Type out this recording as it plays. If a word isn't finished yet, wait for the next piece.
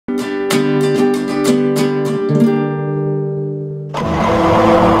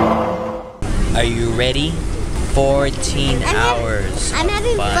ready? 14 hours. I'm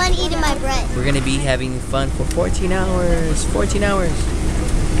having fun eating my bread. We're gonna be having fun for 14 hours. 14 hours.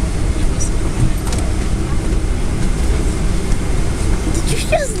 Did you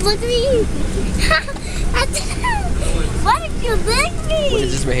just look at me? Why did you lick me? What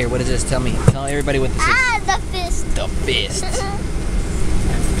is this right here? What is this? Tell me. Tell everybody what this is. Ah, the fist. The fist.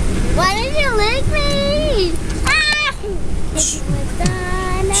 Why did you lick me? Ah!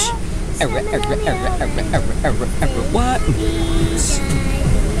 What?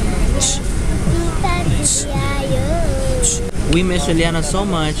 We miss Eliana so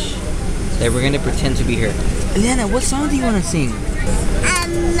much that we're gonna pretend to be her. Eliana, what song do you want to sing?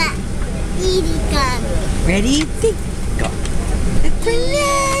 Eating gum. Ready? Go.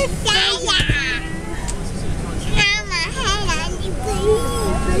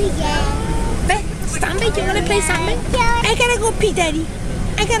 Sambe, you wanna play Sambe? I gotta go pee, Daddy.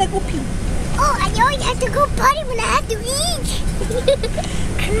 I gotta go pee. Oh, I always have to go potty when I have to eat.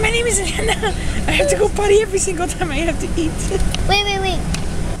 And my name is Eliana. I have to go potty every single time I have to eat. Wait.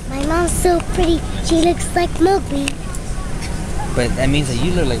 My mom's so pretty. She looks like Mowgli. But that means that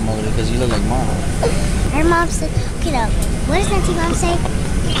you look like Mowgli because you look like Mom. Her mom said, okay, now, what does Auntie Mom say?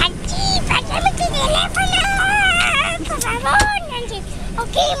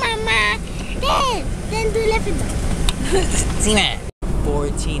 Okay, Mama. Then do left and See that?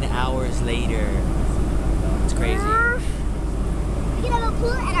 14 hours later. It's crazy. We can have a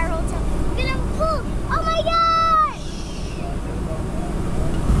pool at our hotel. We can have a pool. Oh my gosh!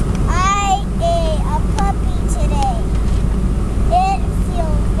 I ate a puppy today. It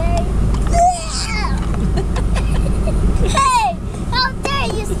feels very... Hey! How dare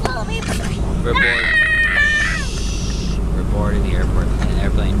you swallow me? We're bored. We're bored in the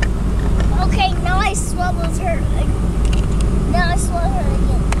airplane. Okay, now I swallowed her. Now I swallowed her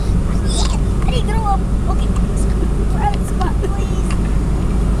again. Yeah, I need to go up. Okay, private spot, please.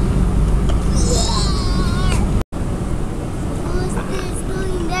 Yeah. Who's this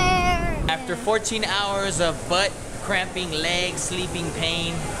going there? After 14 hours of butt cramping, leg sleeping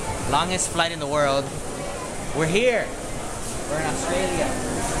pain, longest flight in the world, we're here. We're in Australia.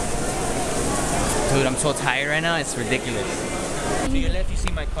 Dude, I'm so tired right now, it's ridiculous. To your left, you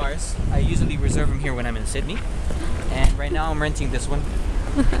see my cars. I usually reserve them here when I'm in Sydney. And right now, I'm renting this one.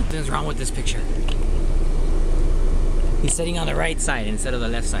 What's wrong with this picture? He's sitting on the right side instead of the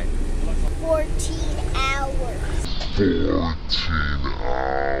left side. 14 hours. 14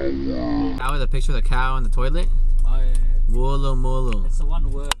 hours. That was a picture of the cow in the toilet? Oh, yeah. Wolo molo. It's a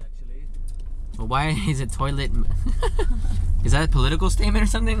one word, actually. Well, why is it toilet? Is that a political statement or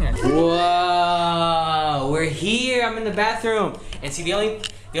something? Whoa, we're here. I'm in the bathroom. And see, the only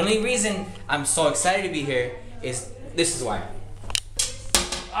reason I'm so excited to be here is this is why.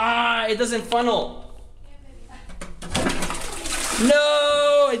 Ah, it doesn't funnel.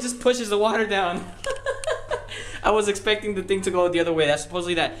 No, it just pushes the water down. I was expecting the thing to go the other way. That's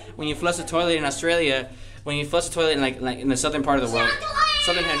supposedly that when you flush the toilet in Australia, when you flush the toilet in like in the southern part of the world,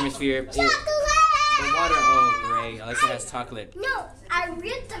 southern hemisphere, the water. Oh, great! Alexa has chocolate. No, I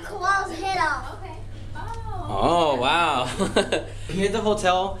ripped the koala's head off. Okay. Oh wow! Here at the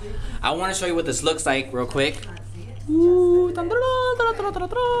hotel, I want to show you what this looks like real quick. We're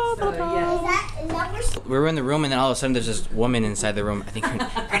in the room, and then all of a sudden, there's this woman inside the room. I think her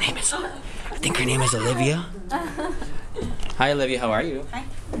name is Olivia. Hi, Olivia. How are you? Hi.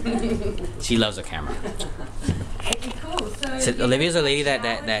 She loves the camera. So Olivia's a lady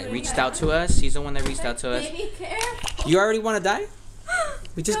that reached out to us. She's the one that reached out to us. You already want to die?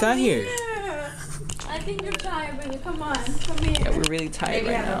 We just got here. I think you're tired, baby. Come on. Come here. Yeah, we're really tired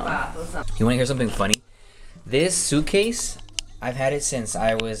right now. You want to hear something funny? This suitcase, I've had it since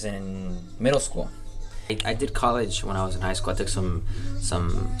I was in middle school. I did college when I was in high school. I took some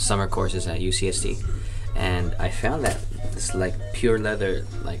summer courses at UCSD, and I found that this like pure leather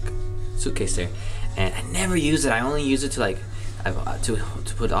like suitcase there, and I never use it. I only use it to like to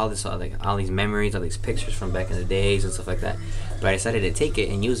put all this all these memories, all these pictures from back in the days and stuff like that. But I decided to take it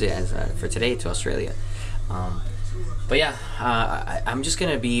and use it as for today to Australia. But yeah,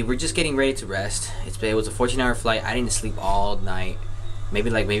 we're just getting ready to rest. It was a 14-hour flight. I didn't sleep all night, maybe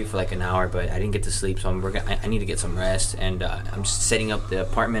for like an hour, but I didn't get to sleep. So I need to get some rest, and I'm just setting up the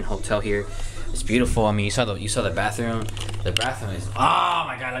apartment hotel here. It's beautiful. I mean, you saw the bathroom. The bathroom is, oh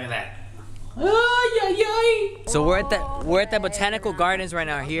my God, look at that. So we're at the Botanical Gardens right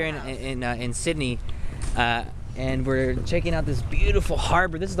now here in Sydney, and we're checking out this beautiful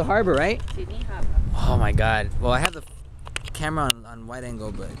harbor. This is the harbor, right? Sydney Harbor. Oh my God. Well, I have the camera on wide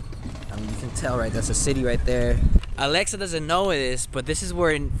angle, but you can tell, right? That's a city right there. Alexa doesn't know this, but this is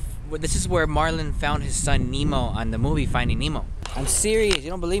where Marlin found his son Nemo on the movie Finding Nemo. I'm serious. You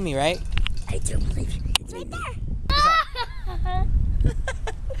don't believe me, right? I do believe you. It's right there.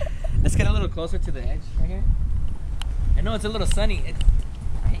 Let's get a little closer to the edge right here. I know it's a little sunny.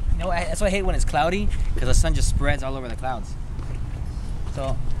 That's why I hate when it's cloudy, because the sun just spreads all over the clouds.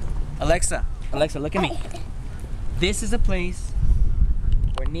 So, Alexa, look at me. This is a place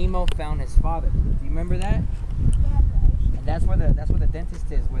where Nemo found his father. Do you remember that? And that's where the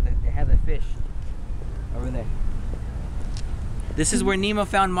dentist is, where they have the fish over there. This is where Nemo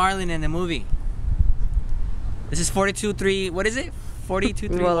found Marlin in the movie. This is 42-3. What is it?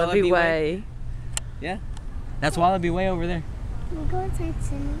 42-3 Wallaby Way. Yeah, that's Wallaby Way over there. Can we go inside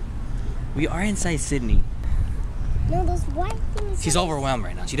Sydney? We are inside Sydney. No, those white things. She's overwhelmed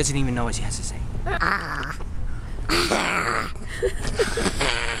right now. She doesn't even know what she has to say.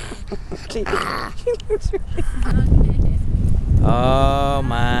 Oh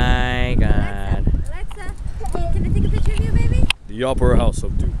my God. Alexa, can I take a picture of you, baby? The Opera House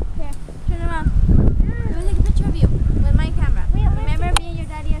of Doom. Here, turn around. Let me take a picture of you with my camera. Remember, me and your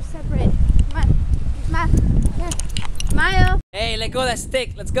daddy are separated. Come on. Smile. Yeah. Smile. Hey, let go of that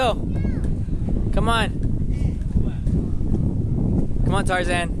stick. Let's go. Come on. Come on,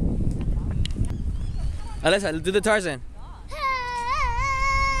 Tarzan. Alexa, do the Tarzan.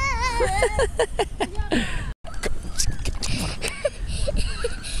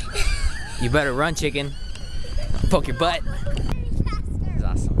 You better run, chicken. Poke your butt. It's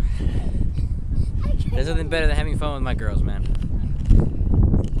awesome. There's nothing better than having fun with my girls, man.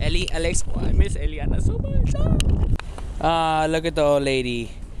 Ellie, Alex, oh, I miss Eliana so much. Ah, look at the old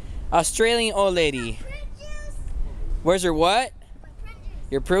lady. Australian old lady. Where's your what?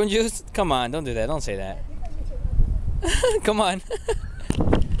 Your prune juice? Come on, don't do that. Don't say that. Come on.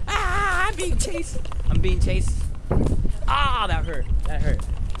 Ah, I'm being chased. I'm being chased. Ah, that hurt. That hurt.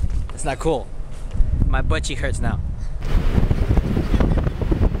 That's not cool. My butt cheek hurts now.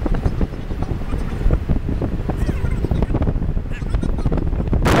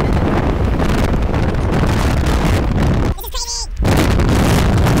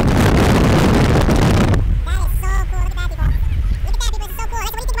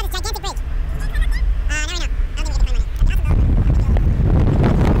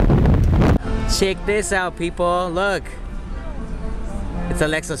 Check this out, people. Look. It's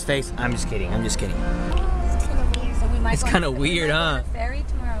Alexa's face. I'm just kidding. I'm just kidding. It's kind of weird, huh? Ferry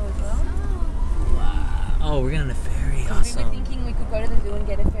tomorrow as well. Wow. Oh, we're going on a ferry. We were Awesome. thinking we could go to the zoo and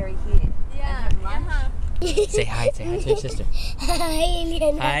get a ferry here. Yeah. Say hi to your sister. Hi,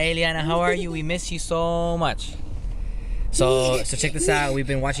 Eliana. Hi, Eliana. How are you? We miss you so much. So check this out. We've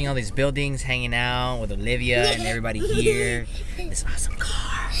been watching all these buildings, hanging out with Olivia and everybody here. This awesome car.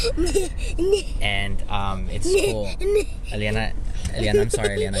 And it's cool. Eliana, I'm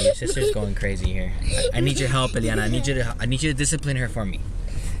sorry, Eliana. Your sister's going crazy here. I need your help, Eliana. I need you to discipline her for me.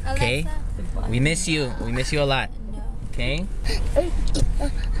 Okay? We miss you. We miss you a lot. Okay?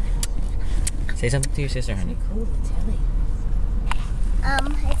 Say something to your sister, honey.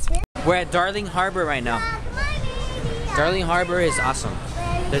 It's really We're at Darling Harbor right now. Darling Harbor is awesome.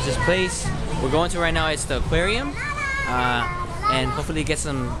 There's this place we're going to right now. It's the aquarium, and hopefully get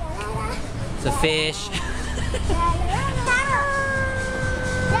some fish.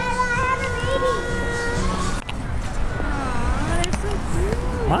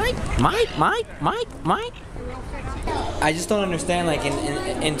 Mike. I just don't understand, like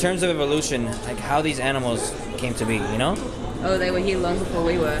in terms of evolution, like how these animals came to be. You know? Oh, they were here long before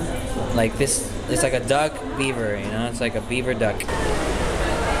we were. Like this, it's like a duck beaver, you know? It's like a beaver duck.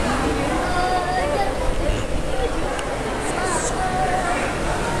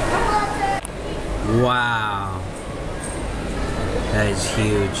 Wow. That is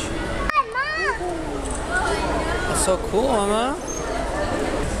huge. That's so cool, Mama.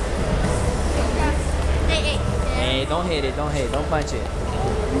 Hey, don't hit it, don't punch it.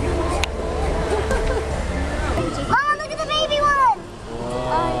 Mama, look at the baby one.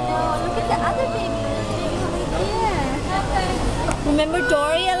 Look at the other baby. Remember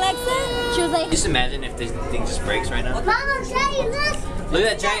Dory, Alexa? She was like, Just imagine if this thing just breaks right now. Mama, Daddy, look. Look at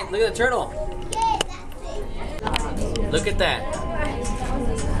that giant, look at the turtle. Look at that.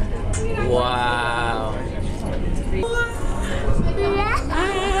 Wow.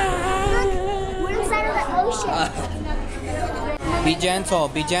 We're inside of the ocean. Be gentle,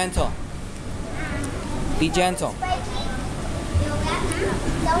 be gentle. Be gentle.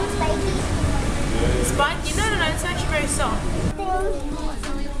 Don't spiky. Spiky? No, it's actually very soft.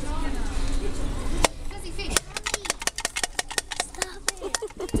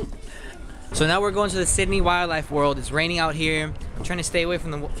 So now we're going to the Sydney Wildlife World. It's raining out here. I'm trying to stay away from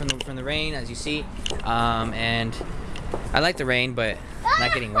the rain, as you see. And I like the rain, but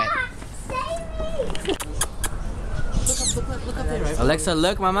not getting wet. Look up there, right? Alexa,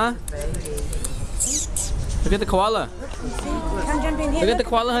 look, mama. Look at the koala. Come jump in here. Look at the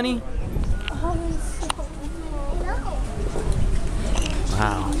koala, honey.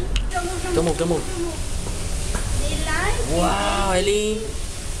 Wow. Don't move, don't move. Wow, Ellie.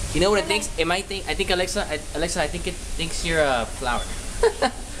 You know what it thinks? It might think. I think Alexa. Alexa, I think it thinks you're a flower.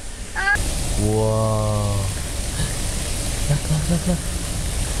 Whoa. Look.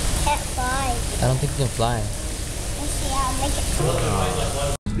 Can't fly. I don't think you can fly. Let's see, I'll make it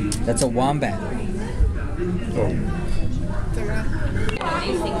fly. That's a wombat.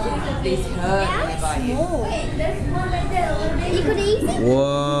 These hurt my body. You could eat it.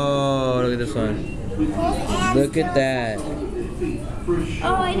 Whoa, look at this one. Look at that.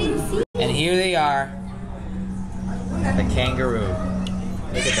 Oh, I didn't see. And here they are. The kangaroo.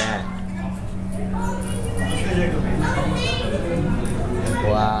 Look at that.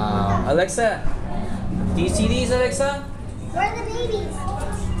 Wow. Alexa, do you see these, Alexa? Where are the babies?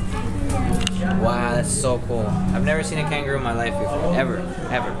 Wow, that's so cool. I've never seen a kangaroo in my life before. Ever.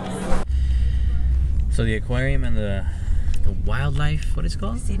 So the aquarium and the wildlife, what is it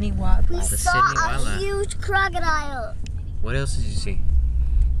called? Sydney Wildlife. We The saw Sydney a Wildlife. huge crocodile. What else did you see?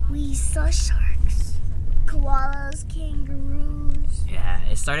 We saw sharks, koalas, kangaroos. Yeah,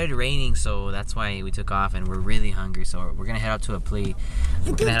 it started raining, so that's why we took off, and we're really hungry, so we're gonna head out to a place.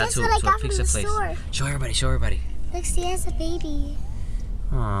 We're gonna head out That's to what I a got from pizza the place. store. Show everybody. Look, she has a baby.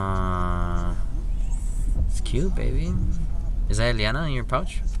 Aww. It's cute, baby. Is that Eliana in your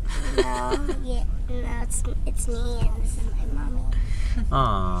pouch? No, yeah, no, it's me and this is my mommy.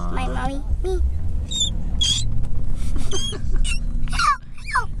 Aww. My mommy, me.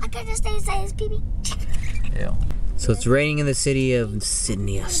 Oh, I could just stay inside his baby. Ew. So it's raining in the city of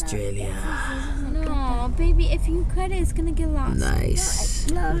Sydney, Australia. No, baby, if you cut it, it's gonna get lost. Nice.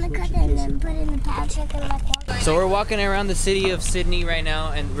 No, I'm gonna cut it and then put it in the pouch. So we're walking around the city of Sydney right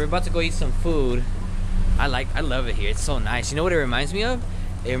now, and we're about to go eat some food. I love it here. It's so nice. You know what it reminds me of?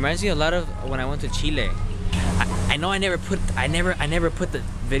 It reminds me a lot of when I went to Chile. I know I never put the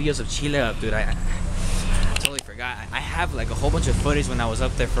videos of Chile up, dude. I totally forgot. I have like a whole bunch of footage when I was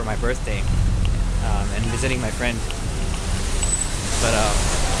up there for my birthday and visiting my friend. But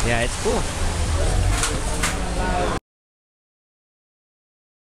yeah, it's cool.